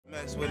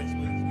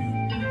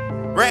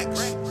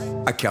Rex.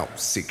 I count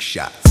 6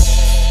 shots.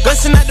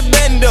 Bustin' out the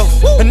bando.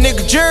 A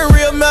nigga jury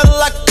real metal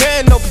like a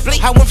piano.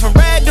 I went from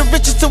rad to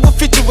riches to a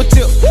feature with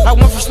tip. I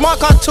went from smart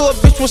car to a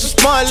bitch with some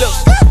smart lips.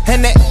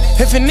 And that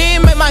if it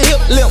need make my hip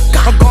limp.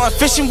 I'm going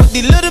fishing with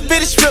these little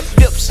bitty strip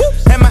dips.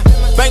 And my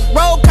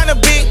bankroll kinda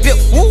big dip.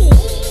 Woo.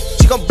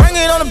 She gon' bring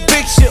it on a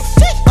big ship.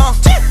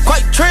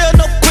 Quite trail,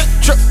 no quick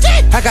trip.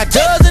 I got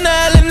dubs in the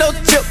alley, no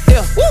tip.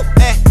 Yeah.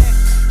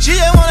 She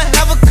just wanna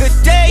have a good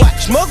day.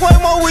 Smoke way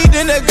more weed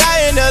than the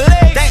guy in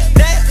LA.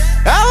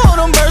 I hold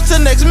them birds till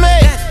next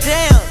May.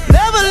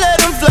 Never let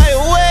them fly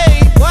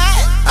away. What?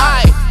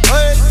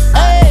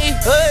 Hey,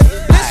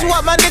 this is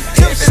what my nigga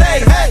Tip say.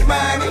 Hey,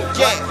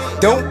 yeah.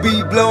 Don't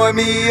be blowing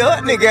me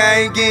up, nigga, I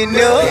ain't getting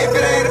up. If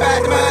it ain't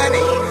about the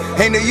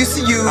money, Ain't no use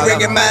to you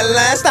ringing my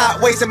line,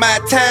 stop wasting my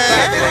time.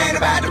 if it ain't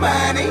about the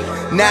money,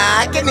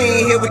 Nah, I can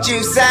even hear what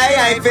you say,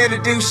 I ain't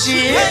finna do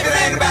shit. if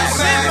it ain't about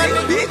the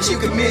money, bitch, you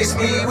can miss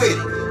me with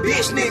it.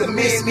 Bitch, nigga,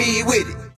 miss me with it.